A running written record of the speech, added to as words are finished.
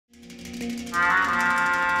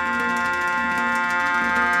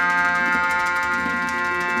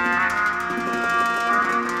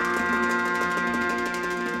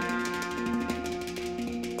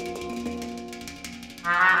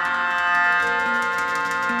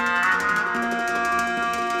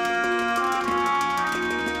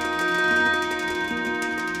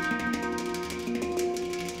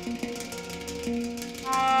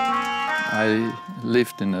I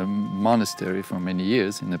lived in a monastery for many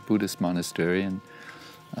years, in a Buddhist monastery, and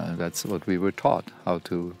that's what we were taught, how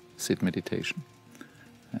to sit meditation.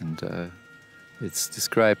 And it's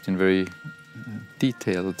described in very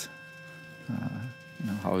detailed,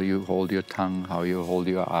 how you hold your tongue, how you hold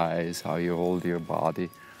your eyes, how you hold your body.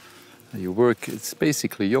 You work, it's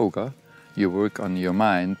basically yoga. You work on your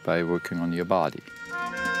mind by working on your body.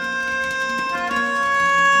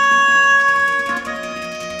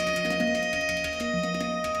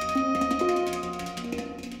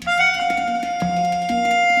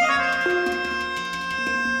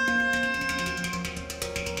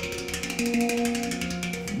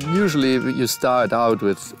 Usually you start out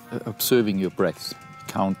with observing your breath,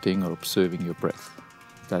 counting or observing your breath.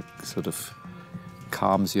 That sort of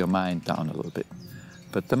calms your mind down a little bit.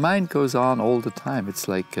 But the mind goes on all the time. It's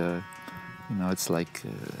like, the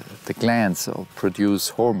glands produce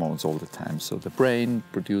hormones all the time. So the brain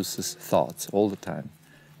produces thoughts all the time.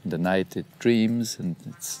 In the night it dreams and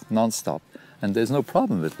it's non-stop. And there's no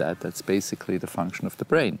problem with that. That's basically the function of the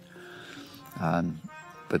brain.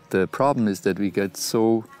 But the problem is that we get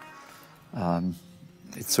so,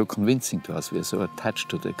 it's so convincing to us, we are so attached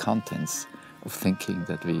to the contents of thinking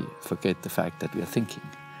that we forget the fact that we are thinking.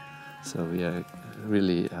 So we are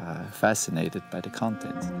really fascinated by the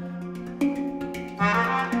contents.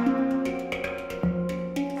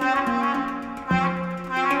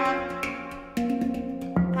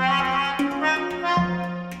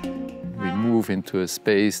 We move into a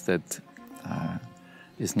space that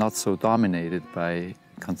is not so dominated by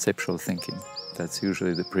conceptual thinking. That's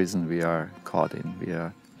usually the prison we are caught in. We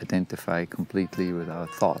are identified completely with our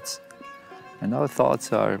thoughts. And our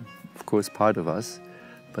thoughts are, of course, part of us,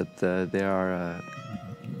 but they are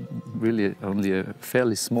really only a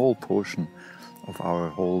fairly small portion of our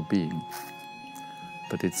whole being.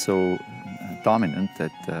 But it's so dominant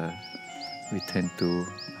that we tend to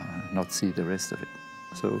not see the rest of it.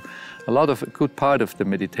 So a good part of the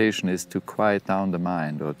meditation is to quiet down the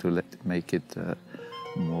mind, or to make it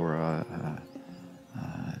more,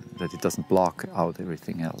 that it doesn't block out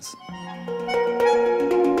everything else.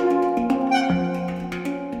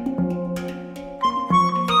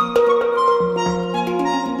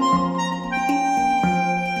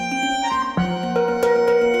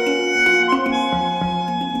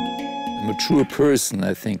 A mature person,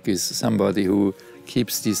 I think, is somebody who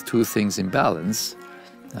keeps these two things in balance,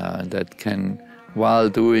 that can, while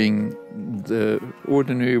doing the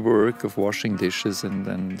ordinary work of washing dishes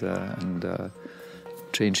and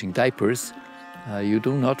changing diapers, you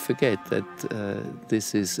do not forget that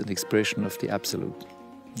this is an expression of the Absolute.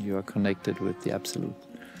 You are connected with the Absolute.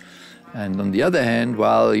 And on the other hand,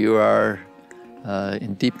 while you are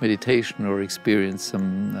in deep meditation or experience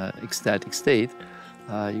some ecstatic state,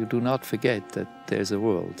 you do not forget that there's a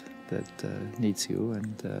world that needs you,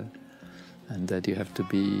 and that you have to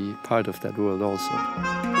be part of that world also.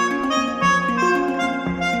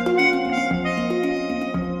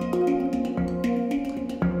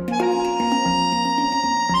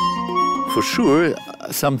 For sure,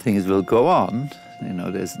 some things will go on. You know,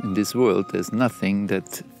 in this world, there's nothing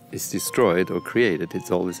that is destroyed or created.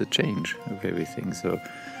 It's always a change of everything. So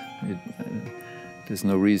there's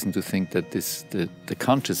no reason to think that the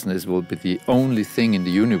consciousness will be the only thing in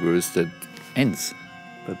the universe that ends.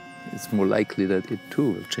 But it's more likely that it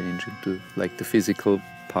too will change into, like the physical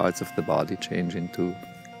parts of the body change into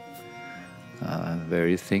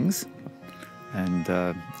various things. And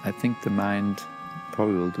I think the mind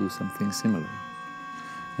probably will do something similar.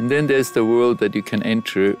 And then there's the world that you can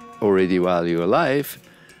enter already while you're alive,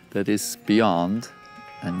 that is beyond,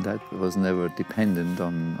 and that was never dependent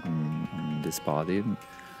on this body.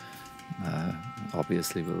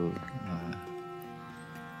 Obviously will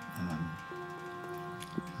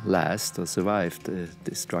last or survive the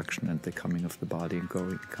destruction and the coming of the body and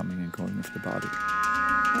coming and going of the body.